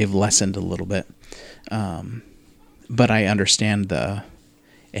 they've lessened a little bit. But I understand the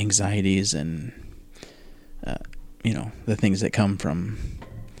anxieties and, the things that come from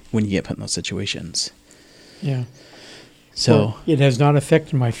when you get put in those situations. Yeah. So well, it has not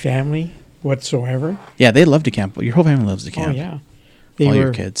affected my family whatsoever. Yeah, they love to camp. Your whole family loves to camp. Oh, yeah. All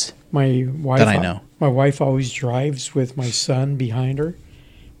your kids. My wife, that I know. My wife always drives with my son behind her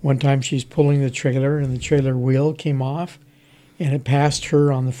One time she's pulling the trailer and the trailer wheel came off and it passed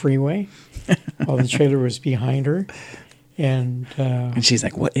her on the freeway while the trailer was behind her. And she's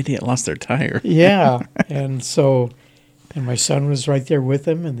like, what idiot lost their tire? Yeah. And my son was right there with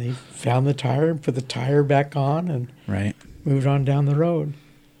them, and they found the tire and put the tire back on and Right. moved on down the road.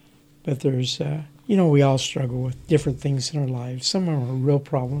 But there's, we all struggle with different things in our lives. Some of them are real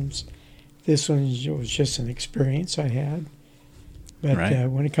problems. This one was just an experience I had. But Right.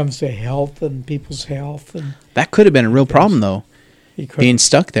 When it comes to health and people's health, and That could have been a real problem, though, you could, being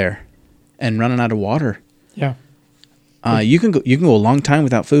stuck there and running out of water. yeah, You can go a long time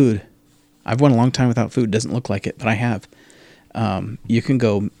without food. I've went a long time without food. Doesn't look like it, but I have. You can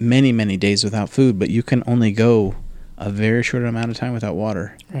go many, many days without food, but you can only go a very short amount of time without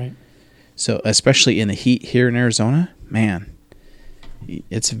water. right, So, especially in the heat here in Arizona, man,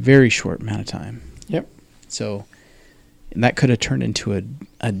 it's a very short amount of time. yep, So, and that could have turned into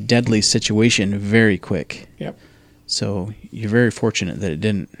a deadly situation very quick. yep, So, you're very fortunate that it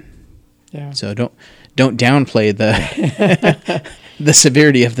didn't. yeah. So, don't downplay the the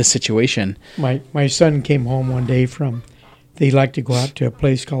severity of the situation. My son came home one day they like to go out to a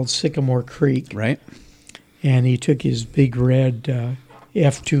place called Sycamore Creek, Right? and he took his big red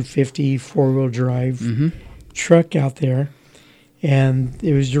F-250 four-wheel drive Mm-hmm. truck out there, and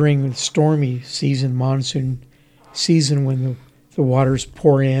it was during the stormy season, monsoon season, when the waters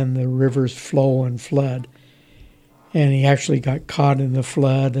pour in, the rivers flow and flood, and he actually got caught in the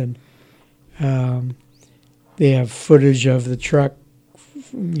flood, and they have footage of the truck,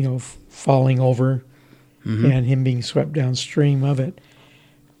 falling over Mm-hmm. and him being swept downstream of it.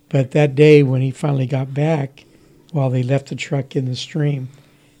 But that day when he finally got back, while they left the truck in the stream,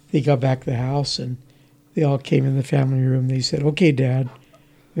 they got back to the house and they all came in the family room. They said, "Okay, Dad,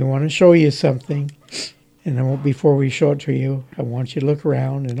 we want to show you something. And before we show it to you, I want you to look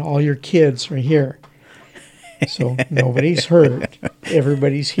around, and all your kids are here. So nobody's hurt.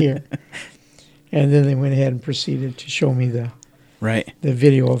 Everybody's here." And then they went ahead and proceeded to show me the Right.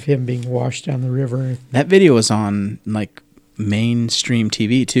 video of him being washed down the river. That video was on like mainstream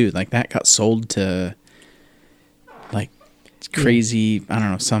TV too. Like that got sold to like crazy. I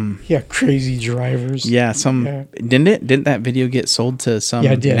don't know, some. Yeah, crazy drivers. Yeah, some. Yeah. Didn't that video get sold to some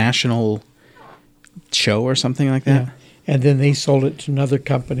Yeah, it did. national show or something like that? Yeah. And then they sold it to another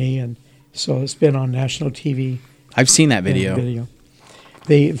company, and so it's been on national TV. I've seen that video.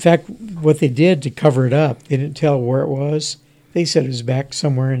 In fact, what they did to cover it up, they didn't tell where it was. They said it was back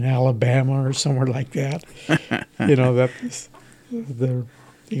somewhere in Alabama or somewhere like that. They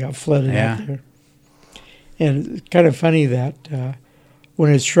got flooded Yeah. out there. And it's kind of funny that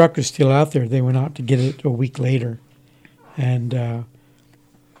when his truck was still out there, they went out to get it a week later. And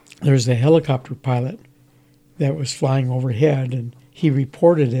there was a helicopter pilot that was flying overhead, and he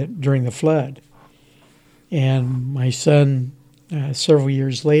reported it during the flood. And my son, several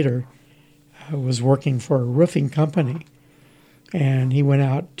years later, was working for a roofing company. And he went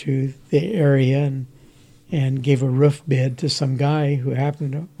out to the area and gave a roof bid to some guy who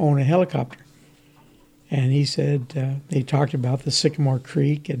happened to own a helicopter. And he said, they talked about the Sycamore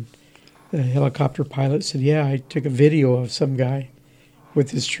Creek, and the helicopter pilot said, "Yeah, I took a video of some guy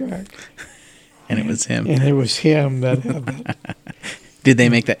with his truck." And it was him. And it was him that had that. Did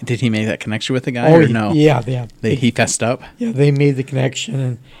he make that connection with the guy or no? Yeah. He fessed up? Yeah, they made the connection.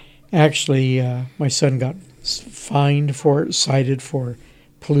 And actually, my son got fined for it, cited for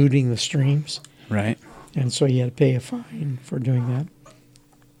polluting the streams. Right. And so he had to pay a fine for doing that.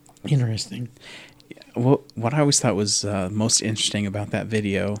 Interesting. Well, what I always thought was most interesting about that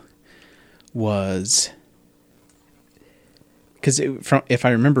video was because if I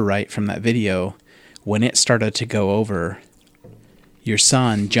remember right from that video, when it started to go over, your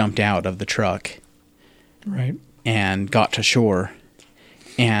son jumped out of the truck, Right. and got to shore,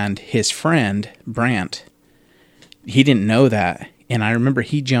 and his friend Brant, he didn't know that, and I remember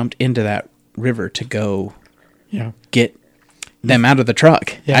he jumped into that river to go Yeah. get them out of the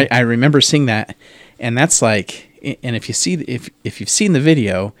truck. Yeah. I remember seeing that, and that's like, and if you've seen the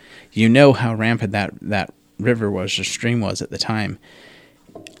video, you know how rampant that river was, or stream was at the time.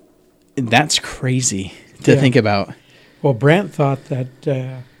 That's crazy to think about. Well, Brant thought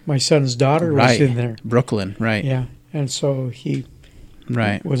that my son's daughter was in there. Brooklyn, right? Yeah. And so he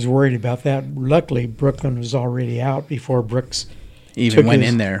Right. was worried about that. Luckily, Brooklyn was already out before Brooks Even went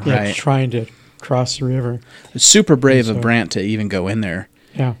in there, yeah, right? trying to cross the river. Super brave So- of Brant to even go in there.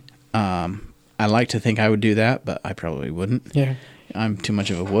 Yeah. I like to think I would do that, but I probably wouldn't. Yeah. I'm too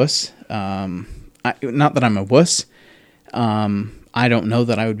much of a wuss. Not that I'm a wuss. I don't know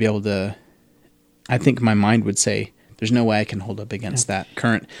that I would be able to. I think my mind would say There's no way I can hold up against that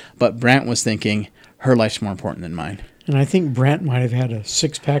current. But Brant was thinking, her life's more important than mine. And I think Brant might have had a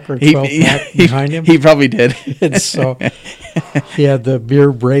 6-pack or 12-pack behind him. He probably did. And so he had the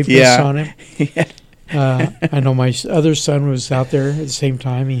beer braveness on him. I know my other son was out there at the same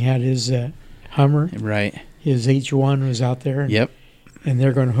time. He had his Hummer. Right. His H1 was out there. Yep. And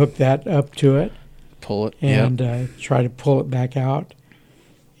they're going to hook that up to it. Pull it. And try to pull it back out.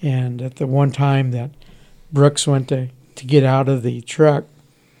 And at the one time that Brooks went to get out of the truck,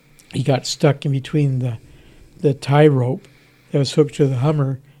 he got stuck in between the tie rope that was hooked to the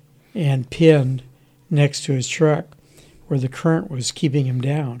Hummer and pinned next to his truck where the current was keeping him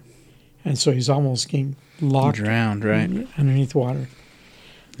down. And so he's almost getting locked. Drowned, right? Underneath water.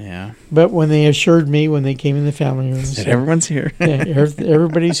 Yeah. But when they assured me, when they came in the family room, said, everyone's here. Yeah,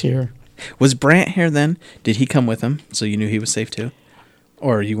 everybody's here. Was Brant here then? Did he come with him so you knew he was safe too?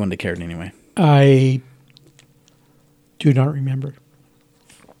 Or you wouldn't have cared anyway? I do not remember.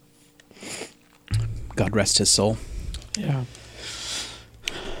 God rest his soul. Yeah.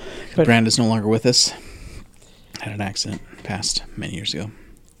 Brand is no longer with us. Had an accident, passed many years ago.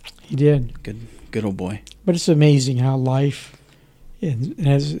 He did. Good old boy. But it's amazing how life, and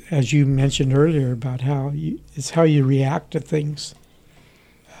as you mentioned earlier about how it's how you react to things.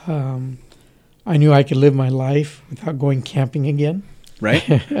 I knew I could live my life without going camping again. Right.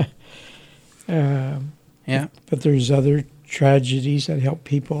 Yeah. But there's other tragedies that help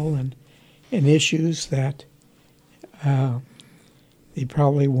people and issues that they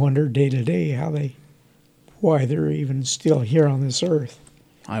probably wonder day to day why they're even still here on this earth.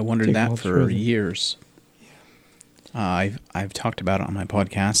 I wondered that for years. I've talked about it on my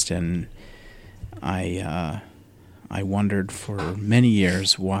podcast, and I wondered for many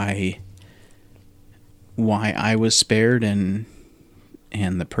years why I was spared and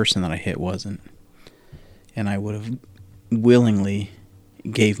the person that I hit wasn't. And I would have willingly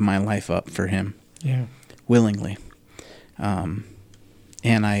gave my life up for him. Yeah. Willingly. And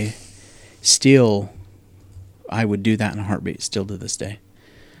I would do that in a heartbeat still to this day.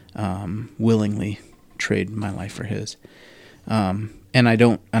 Willingly trade my life for his. And I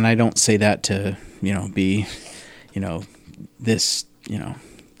don't say that to, be, this,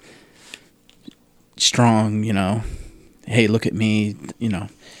 strong, hey, look at me,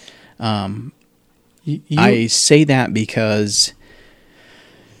 I say that because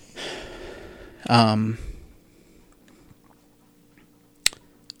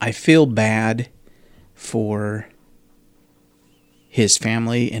I feel bad for his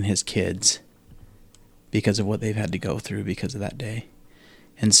family and his kids because of what they've had to go through because of that day.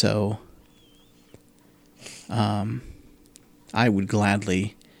 And so I would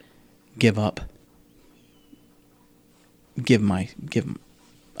gladly give up my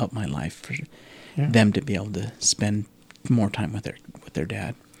life for them to be able to spend more time with their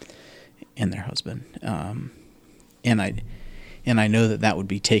dad and their husband. And I know that would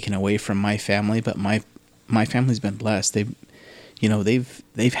be taken away from my family, but my family's been blessed. They've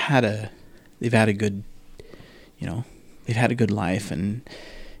had a good, they've had a good life, and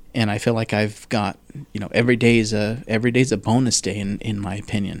I feel like I've got, every day is a bonus day in my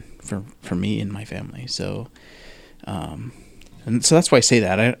opinion for me and my family. So, and so that's why I say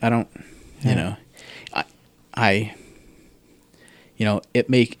that. I don't,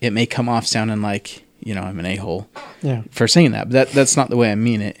 it may come off sounding like, I'm an a-hole for saying that, but that's not the way I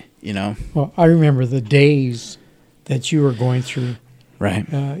mean it, Well, I remember the days that you were going through. Right.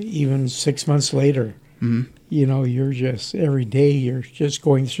 Even 6 months later, you're just, every day you're just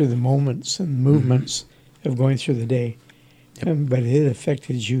going through the moments and movements of going through the day. Yep. But it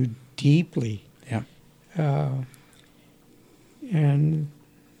affected you deeply. Yeah. And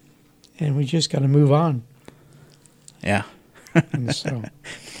we just got to move on. Yeah. And so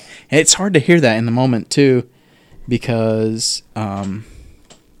it's hard to hear that in the moment too, because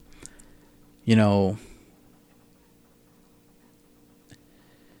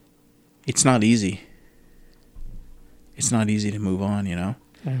it's not easy. It's not easy to move on, Yeah.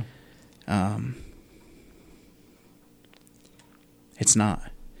 It's not.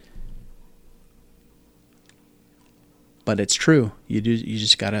 But it's true. You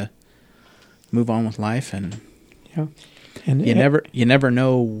just gotta move on with life, and and you never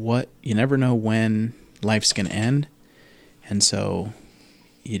know when life's gonna end, and so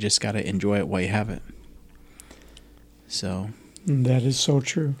you just gotta enjoy it while you have it. So that is so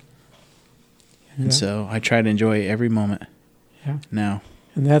true. And so I try to enjoy every moment. Yeah. Now.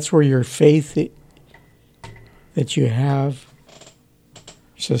 And that's where your faith that you have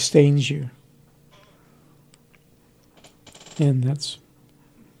sustains you. And that's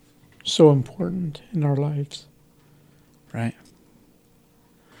so important in our lives.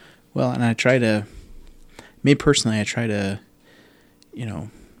 Well, and I try to, me personally, I try to, you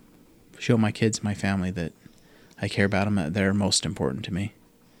know, show my kids, my family, that I care about them, that they're most important to me,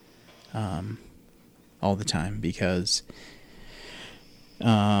 all the time, because, you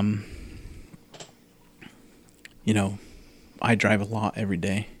know, I drive a lot every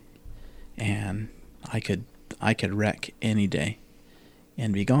day, and I could wreck any day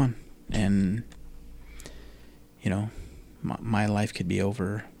and be gone, and, you know, my life could be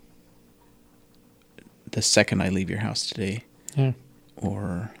over the second I leave your house today,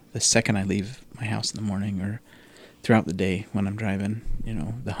 or the second I leave my house in the morning, or throughout the day when I'm driving, you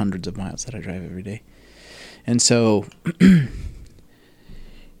know, the hundreds of miles that I drive every day. And so, you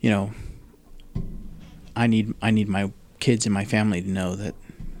know, I need my kids and my family to know that,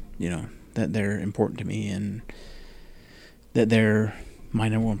 you know, that they're important to me, and that they're my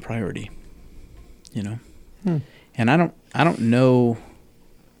number one priority, you know. And I don't know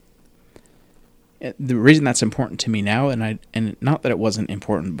the reason that's important to me now, and not that it wasn't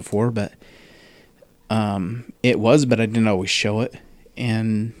important before, but it was, but I didn't always show it.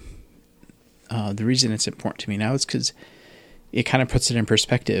 And the reason it's important to me now is because it kind of puts it in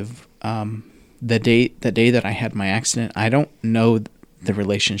perspective. The day that I had my accident, I don't know the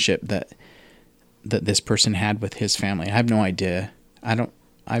relationship that this person had with his family. I have no idea.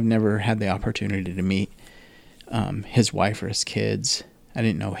 I've never had the opportunity to meet his wife or his kids. I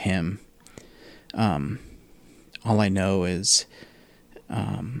didn't know him. All I know is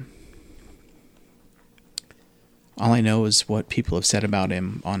what people have said about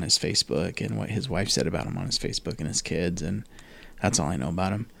him on his Facebook, and what his wife said about him on his Facebook, and his kids, and that's all I know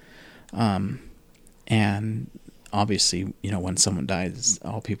about him. And obviously, you know, when someone dies,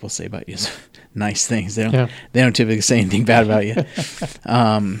 all people say about you is nice things. They don't typically say anything bad about you.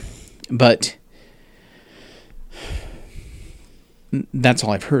 But that's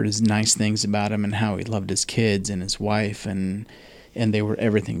all I've heard is nice things about him, and how he loved his kids and his wife, and they were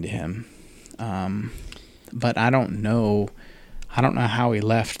everything to him. But I don't know how he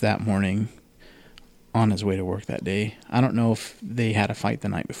left that morning on his way to work that day. I don't know if they had a fight the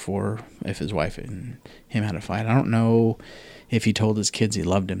night before, if his wife and him had a fight. I don't know if he told his kids he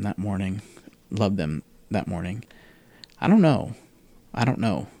loved them that morning. I don't know.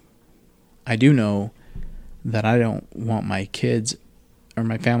 I do know that I don't want my kids or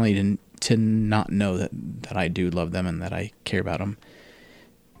my family to not know that I do love them and that I care about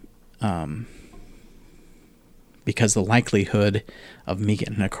them. Because the likelihood of me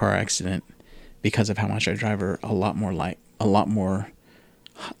getting in a car accident because of how much I drive are a lot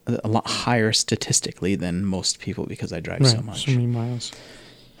higher statistically than most people, because I drive so much. So many miles.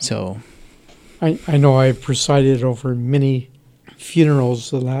 So I know I've presided over many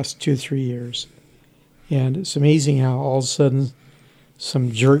funerals the last 2-3 years. And it's amazing how all of a sudden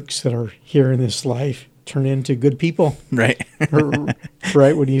some jerks that are here in this life turn into good people. Right.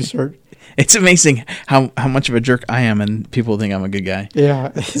 Right when you start. It's amazing how much of a jerk I am, and people think I'm a good guy.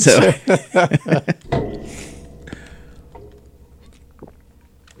 Yeah. So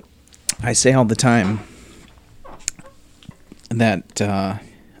I say all the time that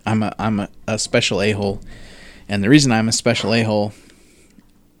I'm a special a-hole, and the reason I'm a special a-hole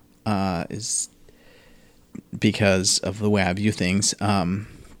is because of the way I view things.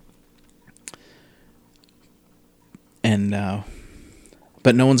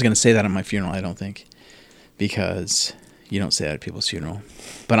 But no one's going to say that at my funeral, I don't think, because you don't say that at people's funeral.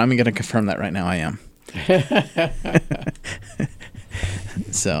 But I'm going to confirm that right now I am.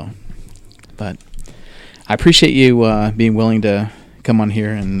 So, but I appreciate you being willing to come on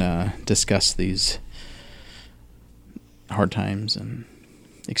here and discuss these hard times and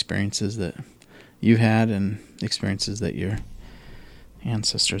experiences that you've had and experiences that your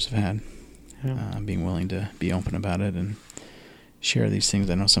ancestors have had. Yeah. Being willing to be open about it and share these things.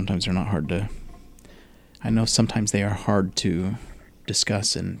 I know sometimes they are hard to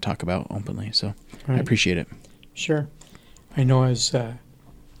discuss and talk about openly. So right. I appreciate it. Sure. I know as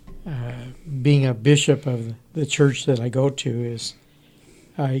being a bishop of the church that I go to, is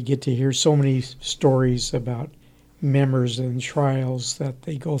I get to hear so many stories about members and trials that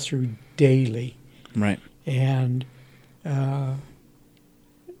they go through daily. Right. And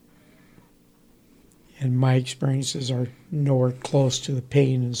my experiences are nowhere close to the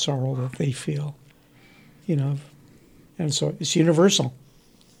pain and sorrow that they feel, you know, and so it's universal.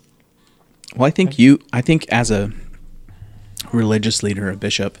 Well, I think as a religious leader, a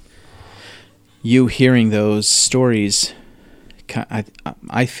bishop, you hearing those stories,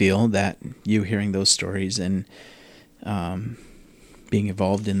 I feel that you hearing those stories and being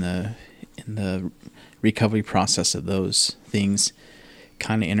involved in the recovery process of those things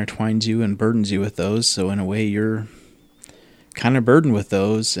kind of intertwines you and burdens you with those. So in a way, you're kind of burdened with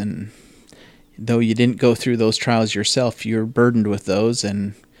those. And though you didn't go through those trials yourself, you're burdened with those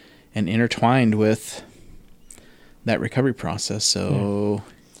and intertwined with that recovery process. So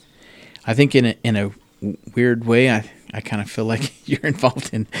I think in a weird way, I kind of feel like you're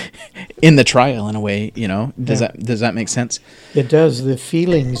involved in the trial in a way, you know. Does that make sense? It does. The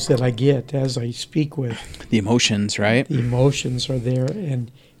feelings that I get as I speak with, the emotions, right? The emotions are there,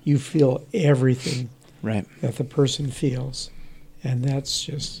 and you feel everything right that the person feels, and that's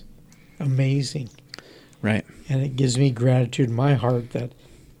just amazing. Right. And it gives me gratitude in my heart that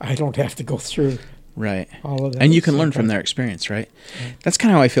I don't have to go through right all of that. And you can learn from their experience, right? Yeah. That's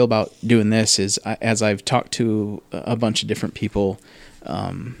kind of how I feel about doing this is as I've talked to a bunch of different people,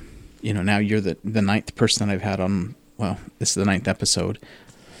 you know, now you're the ninth person that I've had on, well, this is the 9th episode.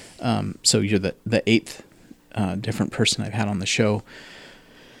 So you're the 8th different person I've had on the show.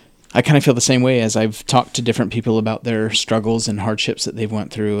 I kind of feel the same way as I've talked to different people about their struggles and hardships that they've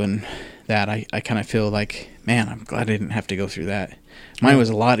went through, and that I kind of feel like, man, I'm glad I didn't have to go through that. Mine was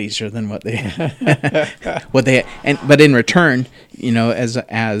a lot easier than what they but in return, you know, as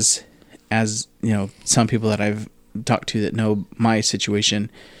you know, some people that I've talked to that know my situation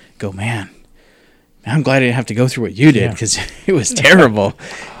go, man, I'm glad I didn't have to go through what you did, because it was terrible,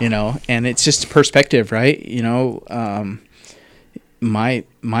 you know. And it's just perspective, right? You know,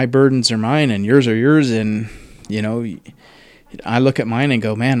 my burdens are mine and yours are yours, and you know, I look at mine and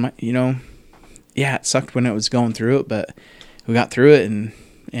go, man, you know, yeah, it sucked when I was going through it, but we got through it,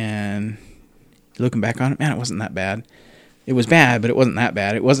 and looking back on it, man, it wasn't that bad. It was bad, but it wasn't that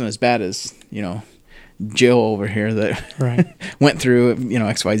bad. It wasn't as bad as, you know, Joe over here that went through, you know,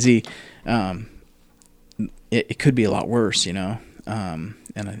 XYZ. It could be a lot worse, you know. And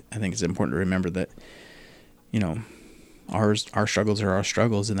I think it's important to remember that, you know, our struggles are our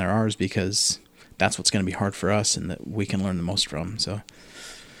struggles, and they're ours because that's what's going to be hard for us and that we can learn the most from. So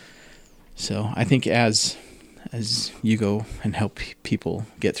I think as you go and help people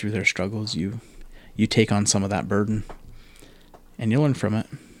get through their struggles, you take on some of that burden and you learn from it.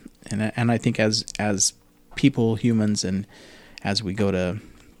 And I think as people, humans, and as we go to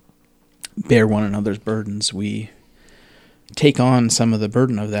bear one another's burdens, we take on some of the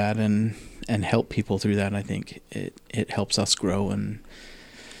burden of that and help people through that. I think it helps us grow and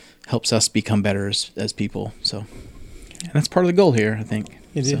helps us become better as people. So, and that's part of the goal here, I think.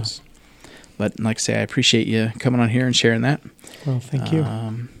 It is. But like I say, I appreciate you coming on here and sharing that. Well, thank you.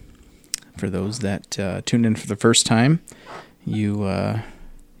 For those that tuned in for the first time, you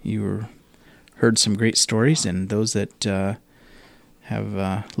heard some great stories, and those that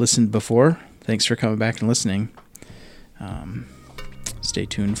have listened before, thanks for coming back and listening. Stay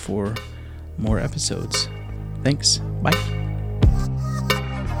tuned for more episodes. Thanks. Bye.